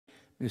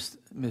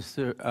Ms.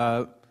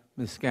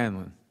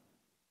 Scanlon.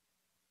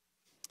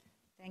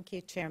 Thank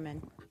you,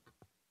 Chairman.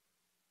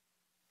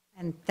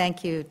 And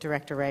thank you,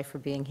 Director Wray, for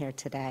being here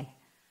today.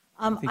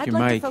 I'd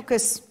like to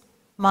focus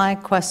my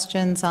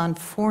questions on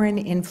foreign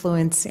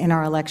influence in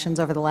our elections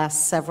over the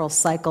last several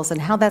cycles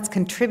and how that's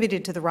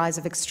contributed to the rise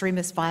of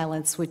extremist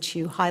violence, which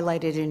you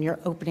highlighted in your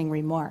opening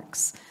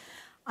remarks.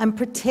 I'm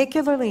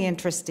particularly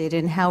interested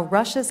in how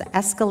Russia's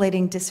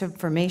escalating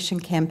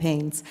disinformation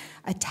campaigns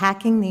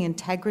attacking the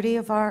integrity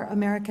of our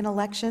American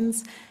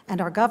elections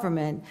and our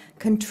government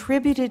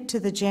contributed to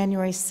the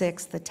January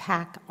 6th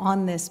attack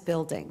on this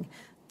building,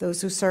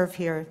 those who serve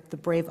here, the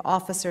brave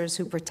officers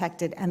who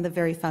protected, and the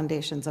very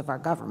foundations of our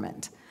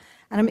government.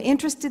 And I'm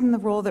interested in the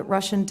role that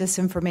Russian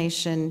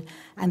disinformation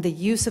and the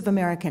use of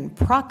American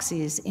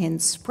proxies in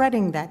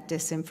spreading that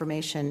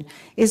disinformation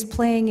is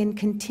playing in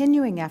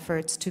continuing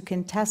efforts to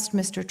contest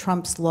Mr.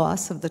 Trump's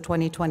loss of the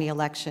 2020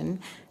 election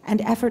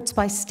and efforts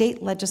by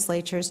state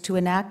legislatures to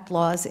enact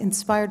laws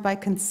inspired by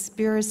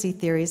conspiracy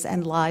theories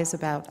and lies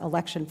about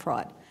election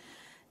fraud.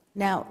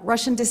 Now,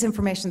 Russian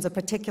disinformation is a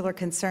particular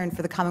concern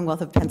for the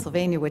Commonwealth of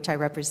Pennsylvania, which I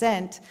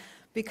represent,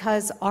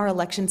 because our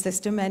election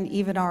system and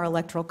even our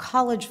electoral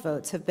college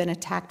votes have been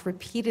attacked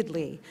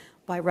repeatedly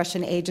by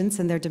Russian agents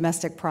and their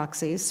domestic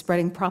proxies,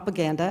 spreading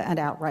propaganda and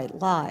outright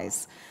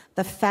lies.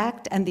 The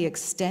fact and the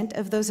extent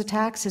of those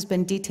attacks has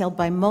been detailed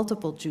by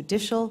multiple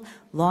judicial,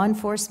 law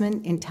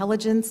enforcement,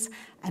 intelligence,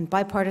 and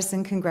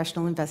bipartisan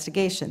congressional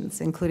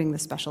investigations, including the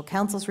Special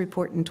Counsel's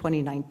report in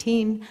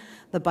 2019,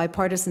 the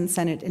bipartisan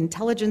Senate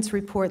Intelligence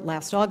Report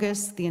last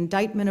August, the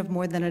indictment of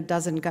more than a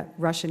dozen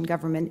Russian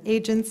government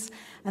agents,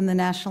 and the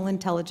National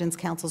Intelligence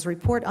Council's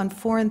report on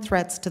foreign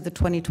threats to the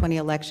 2020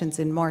 elections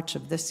in March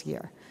of this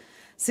year.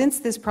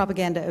 Since this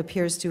propaganda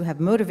appears to have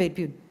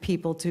motivated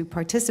people to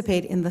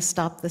participate in the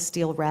Stop the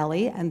Steal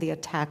rally and the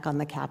attack on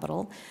the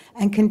Capitol,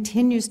 and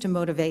continues to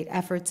motivate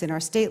efforts in our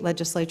state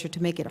legislature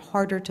to make it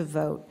harder to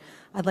vote,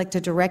 I'd like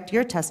to direct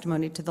your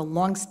testimony to the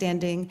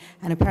longstanding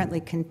and apparently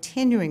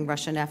continuing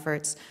Russian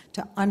efforts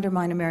to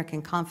undermine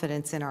American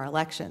confidence in our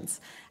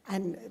elections.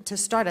 And to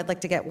start, I'd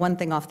like to get one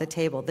thing off the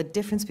table, the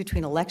difference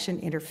between election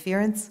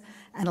interference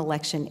and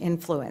election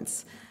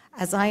influence.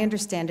 As I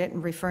understand it,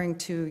 and referring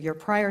to your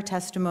prior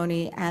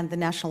testimony and the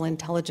National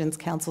Intelligence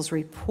Council's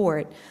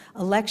report,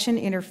 election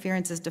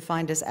interference is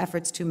defined as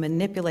efforts to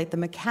manipulate the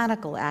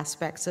mechanical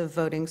aspects of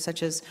voting,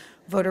 such as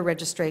voter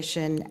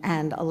registration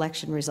and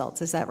election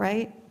results. Is that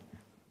right?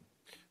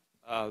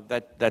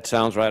 That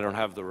sounds right. I don't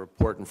have the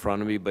report in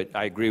front of me, but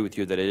I agree with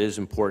you that it is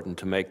important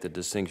to make the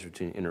distinction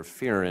between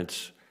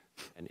interference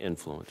and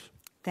influence.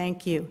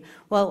 Thank you.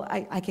 Well,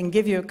 I can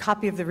give you a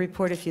copy of the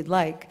report if you'd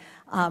like.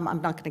 I'm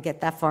not going to get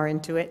that far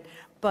into it,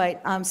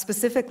 but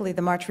specifically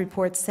the March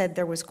report said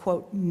there was,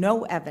 quote,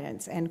 no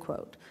evidence, end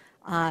quote,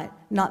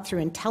 not through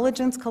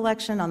intelligence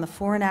collection on the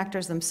foreign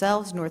actors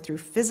themselves, nor through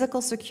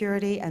physical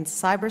security and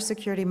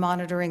cybersecurity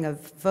monitoring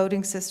of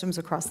voting systems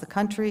across the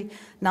country,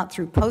 not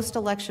through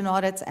post-election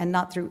audits, and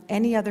not through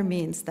any other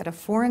means that a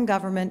foreign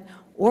government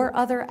or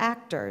other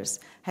actors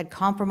had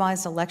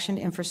compromised election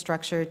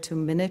infrastructure to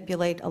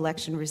manipulate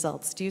election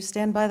results. Do you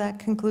stand by that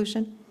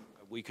conclusion?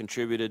 We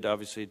contributed,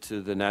 obviously,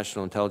 to the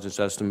National Intelligence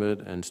Estimate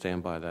and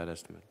stand by that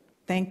estimate.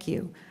 Thank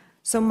you.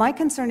 So my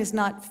concern is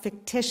not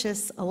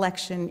fictitious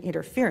election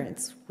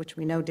interference, which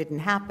we know didn't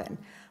happen,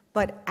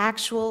 but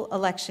actual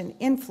election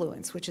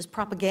influence, which is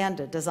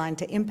propaganda designed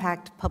to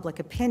impact public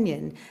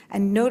opinion,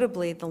 and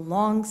notably the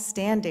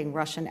long-standing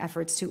Russian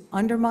efforts to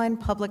undermine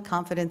public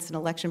confidence in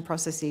election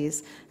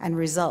processes and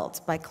results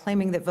by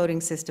claiming that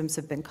voting systems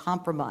have been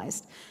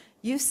compromised.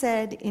 You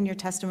said in your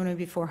testimony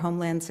before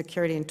Homeland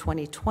Security in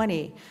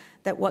 2020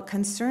 that what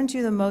concerns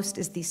you the most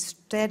is the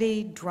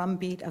steady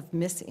drumbeat of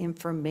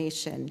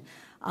misinformation.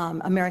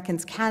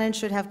 Americans can and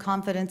should have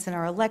confidence in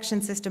our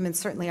election system and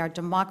certainly our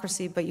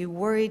democracy, but you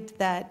worried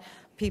that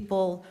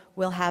people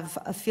will have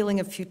a feeling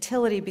of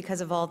futility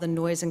because of all the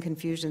noise and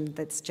confusion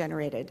that's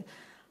generated.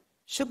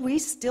 Should we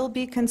still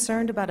be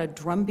concerned about a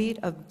drumbeat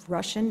of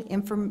Russian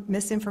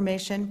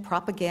misinformation,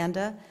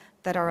 propaganda,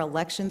 that our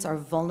elections are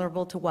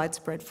vulnerable to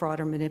widespread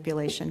fraud or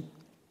manipulation?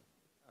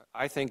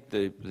 I think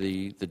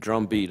the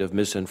drumbeat of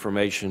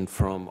misinformation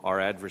from our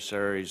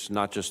adversaries,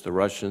 not just the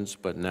Russians,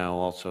 but now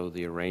also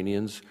the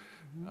Iranians,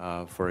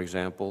 for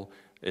example,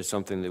 is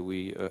something that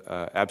we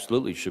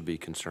absolutely should be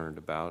concerned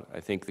about. I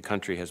think the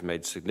country has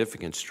made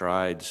significant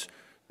strides,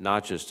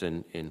 not just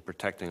in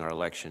protecting our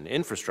election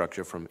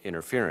infrastructure from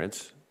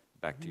interference,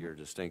 back to your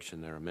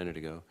distinction there a minute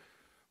ago,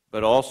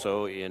 but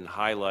also in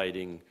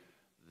highlighting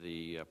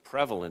the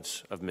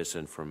prevalence of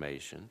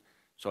misinformation.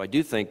 So I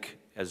do think,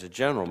 as a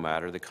general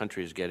matter, the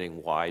country is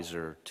getting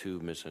wiser to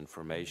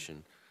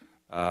misinformation,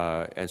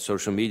 and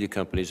social media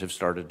companies have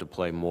started to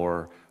play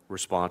more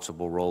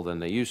responsible role than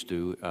they used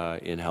to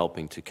in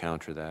helping to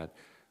counter that.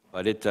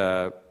 But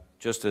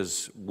just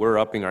as we're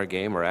upping our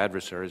game, our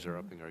adversaries are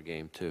upping our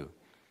game too.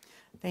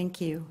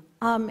 Thank you.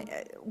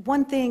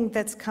 One thing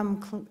that's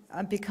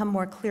become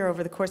more clear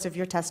over the course of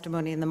your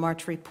testimony in the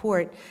March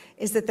report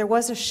is that there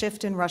was a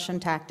shift in Russian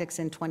tactics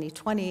in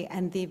 2020,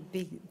 and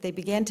they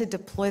began to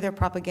deploy their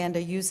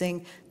propaganda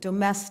using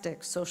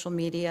domestic social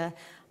media,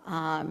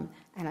 and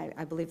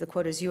I believe the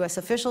quote is U.S.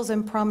 officials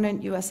and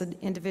prominent U.S.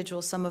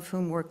 individuals, some of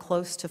whom were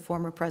close to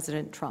former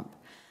President Trump.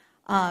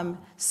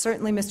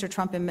 Certainly, Mr.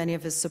 Trump and many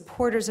of his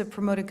supporters have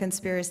promoted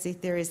conspiracy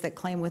theories that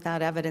claim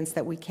without evidence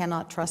that we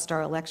cannot trust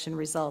our election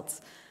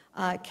results.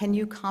 Can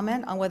you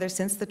comment on whether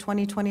since the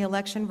 2020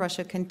 election,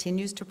 Russia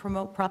continues to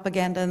promote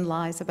propaganda and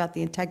lies about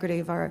the integrity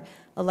of our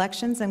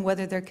elections, and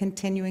whether they're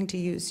continuing to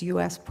use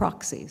U.S.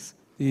 proxies?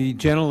 The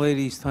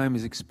gentlelady's time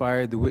has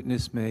expired. The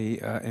witness may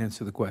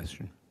answer the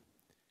question.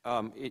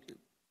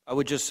 I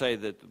would just say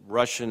that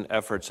Russian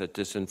efforts at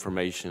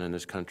disinformation in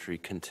this country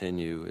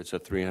continue. It's a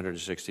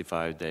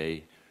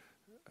 365-day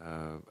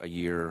a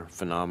year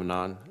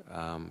phenomenon.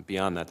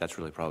 Beyond that, that's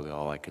really probably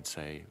all I could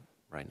say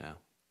right now.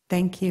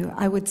 Thank you.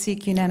 I would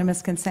seek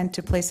unanimous consent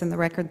to place in the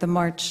record the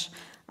March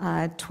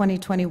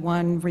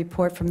 2021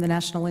 report from the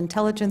National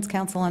Intelligence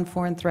Council on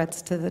foreign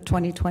threats to the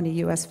 2020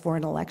 U.S.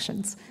 foreign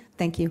elections.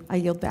 Thank you. I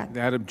yield back.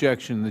 That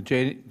objection, the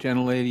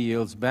gentlelady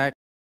yields back.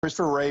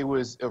 Christopher Wray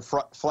was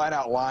flat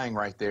out lying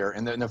right there.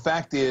 And the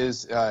fact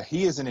is,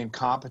 he is an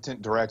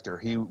incompetent director.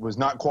 He was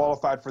not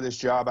qualified for this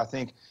job. I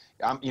think,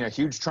 I'm a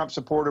huge Trump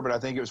supporter, but I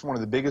think it was one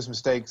of the biggest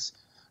mistakes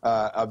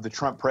of the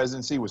Trump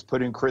presidency was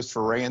putting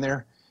Christopher Wray in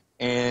there.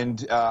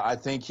 And I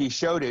think he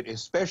showed it,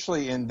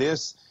 especially in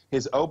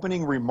his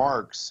opening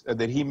remarks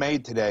that he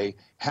made today,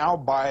 how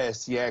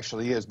biased he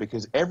actually is,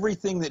 because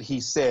everything that he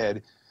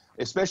said,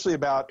 especially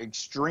about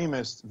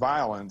extremist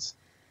violence,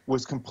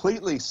 was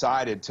completely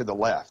sided to the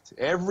left.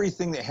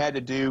 Everything that had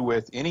to do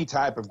with any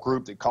type of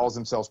group that calls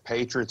themselves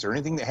patriots or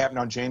anything that happened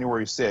on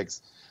January 6th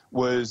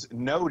was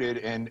noted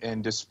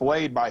and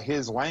displayed by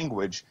his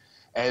language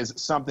as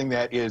something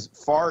that is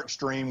far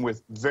extreme,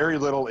 with very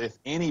little, if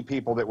any,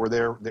 people that were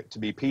there to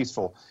be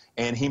peaceful.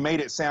 And he made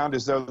it sound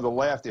as though the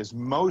left is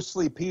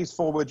mostly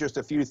peaceful with just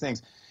a few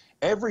things.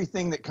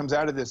 Everything that comes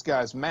out of this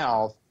guy's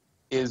mouth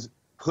is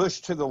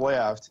pushed to the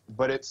left,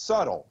 but it's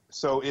subtle.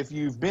 So if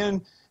you've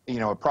been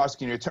a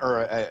prosecutor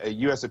or a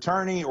U.S.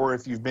 attorney, or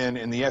if you've been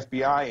in the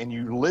FBI and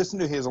you listen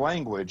to his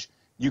language,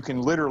 you can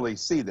literally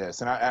see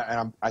this. And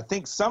I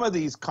think some of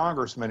these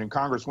congressmen and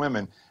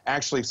congresswomen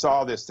actually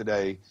saw this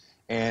today,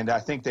 and I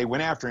think they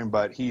went after him,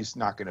 but he's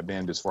not going to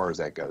bend as far as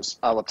that goes.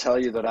 I will tell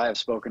you that I have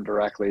spoken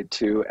directly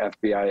to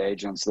FBI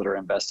agents that are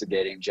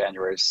investigating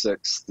January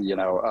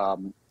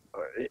 6th,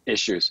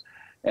 issues,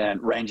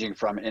 and ranging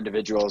from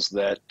individuals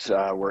that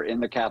were in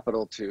the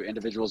Capitol to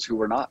individuals who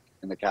were not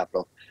in the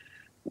Capitol.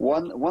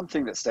 One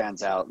thing that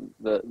stands out,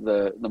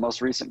 the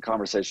most recent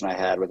conversation I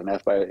had with an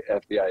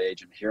FBI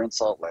agent here in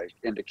Salt Lake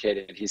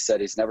indicated, he said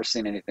he's never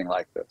seen anything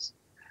like this.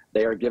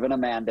 They are given a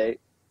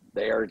mandate.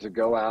 They are to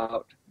go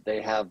out.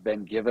 They have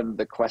been given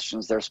the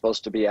questions they're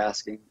supposed to be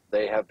asking.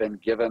 They have been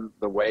given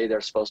the way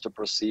they're supposed to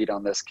proceed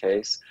on this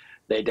case.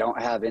 They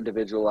don't have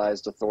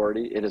individualized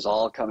authority. It is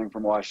all coming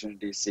from Washington,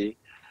 D.C.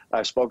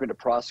 I've spoken to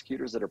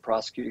prosecutors that are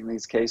prosecuting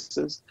these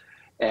cases,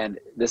 and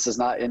this is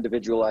not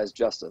individualized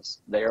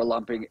justice. They are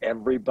lumping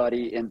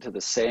everybody into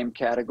the same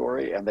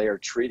category, and they are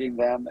treating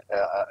them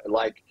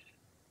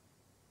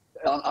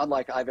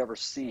unlike I've ever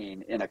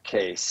seen in a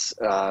case.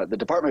 The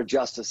Department of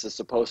Justice is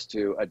supposed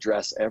to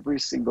address every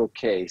single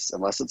case,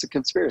 unless it's a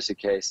conspiracy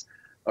case,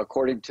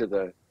 according to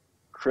the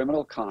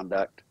criminal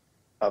conduct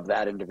of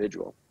that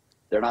individual.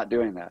 They're not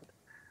doing that.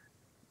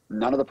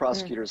 None of the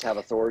prosecutors have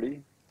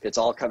authority. It's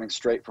all coming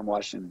straight from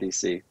Washington,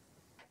 D.C.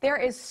 There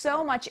is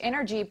so much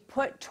energy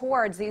put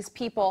towards these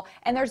people,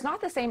 and there's not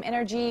the same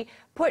energy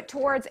put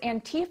towards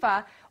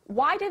Antifa.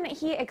 Why didn't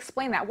he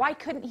explain that? Why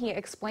couldn't he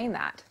explain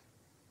that?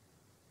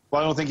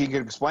 Well, I don't think he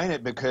could explain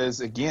it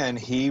because, again,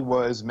 he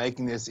was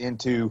making this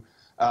into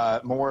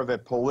more of a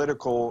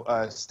political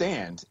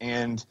stand.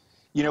 And,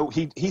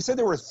 he said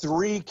there were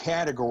 3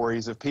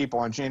 categories of people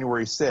on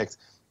January 6th.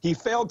 He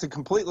failed to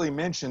completely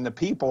mention the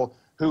people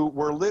who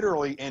were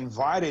literally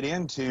invited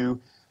into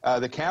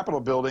the Capitol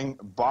building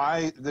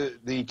by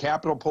the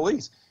Capitol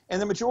Police. And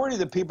the majority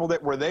of the people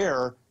that were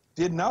there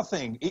did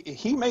nothing.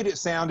 He made it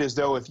sound as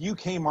though if you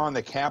came on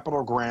the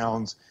Capitol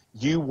grounds,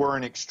 you were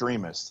an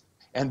extremist.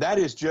 And that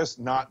is just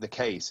not the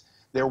case.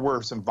 There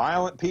were some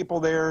violent people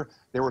there.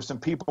 There were some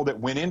people that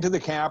went into the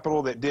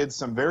Capitol that did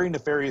some very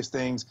nefarious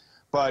things.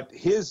 But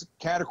his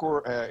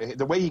category,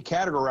 the way he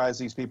categorized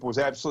these people was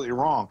absolutely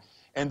wrong.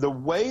 And the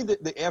way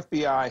that the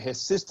FBI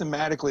has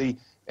systematically,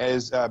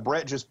 as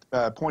Brett just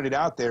pointed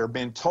out there,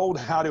 been told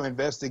how to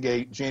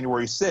investigate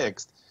January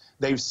 6th,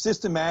 they've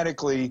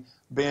systematically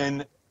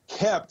been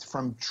kept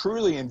from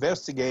truly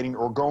investigating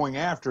or going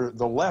after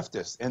the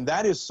leftists. And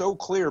that is so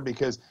clear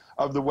because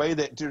of the way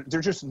that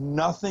there's just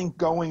nothing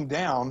going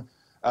down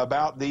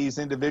about these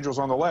individuals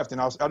on the left. And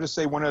I'll just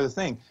say one other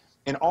thing.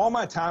 In all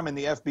my time in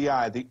the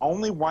FBI, the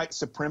only white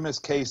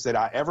supremacist case that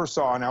I ever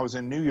saw, and I was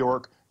in New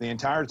York the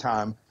entire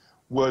time,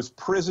 was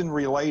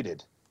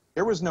prison-related.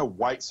 There was no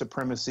white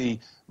supremacy,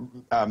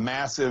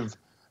 massive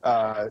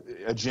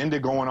agenda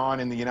going on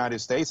in the United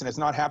States, and it's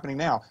not happening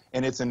now.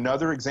 And it's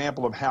another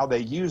example of how they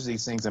use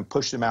these things and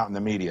push them out in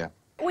the media.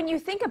 When you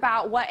think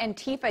about what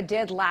Antifa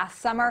did last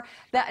summer,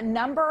 the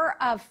number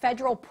of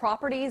federal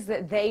properties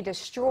that they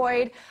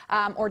destroyed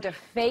or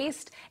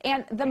defaced,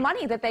 and the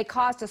money that they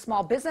caused to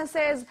small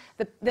businesses,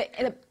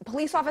 the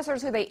police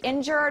officers who they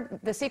injured,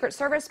 the Secret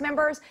Service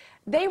members,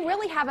 they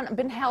really haven't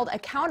been held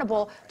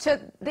accountable to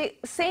the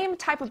same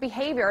type of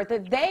behavior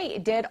that they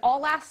did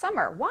all last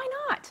summer. Why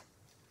not?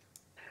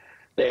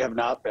 They have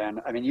not been.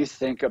 I mean, you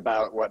think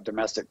about what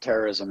domestic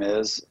terrorism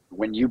is.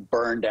 When you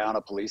burn down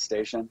a police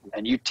station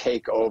and you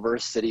take over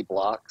city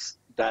blocks,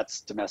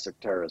 that's domestic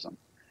terrorism.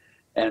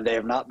 And they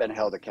have not been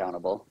held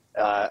accountable.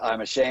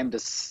 I'm ashamed to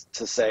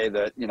say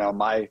that, you know,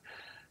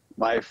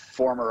 my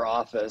former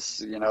office,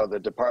 you know, the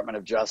Department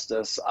of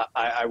Justice,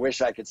 I wish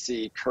I could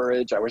see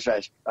courage. I wish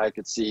I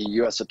could see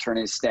U.S.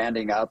 attorneys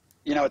standing up.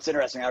 You know, it's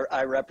interesting.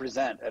 I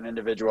represent an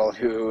individual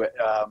who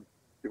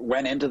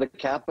went into the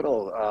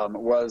Capitol,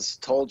 was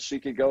told she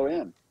could go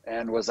in,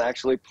 and was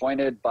actually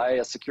pointed by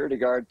a security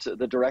guard to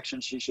the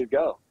direction she should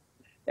go.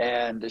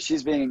 And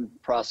she's being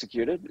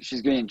prosecuted.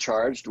 She's being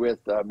charged with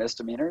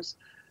misdemeanors.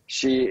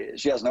 She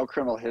has no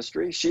criminal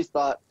history. She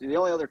thought the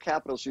only other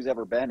Capitol she's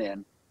ever been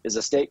in is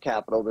a state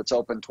Capitol that's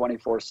open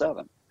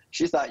 24/7.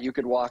 She thought you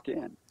could walk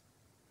in.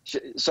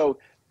 So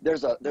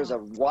there's a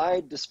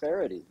wide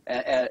disparity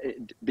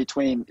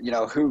between, you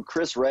know, who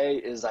Chris Wray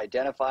is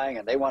identifying,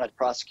 and they want to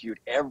prosecute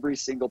every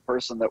single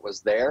person that was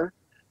there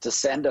to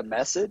send a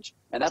message,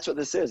 and that's what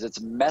this is.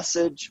 It's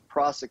message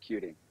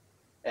prosecuting,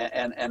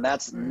 and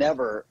that's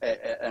never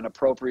an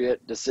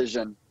appropriate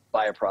decision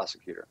by a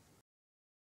prosecutor.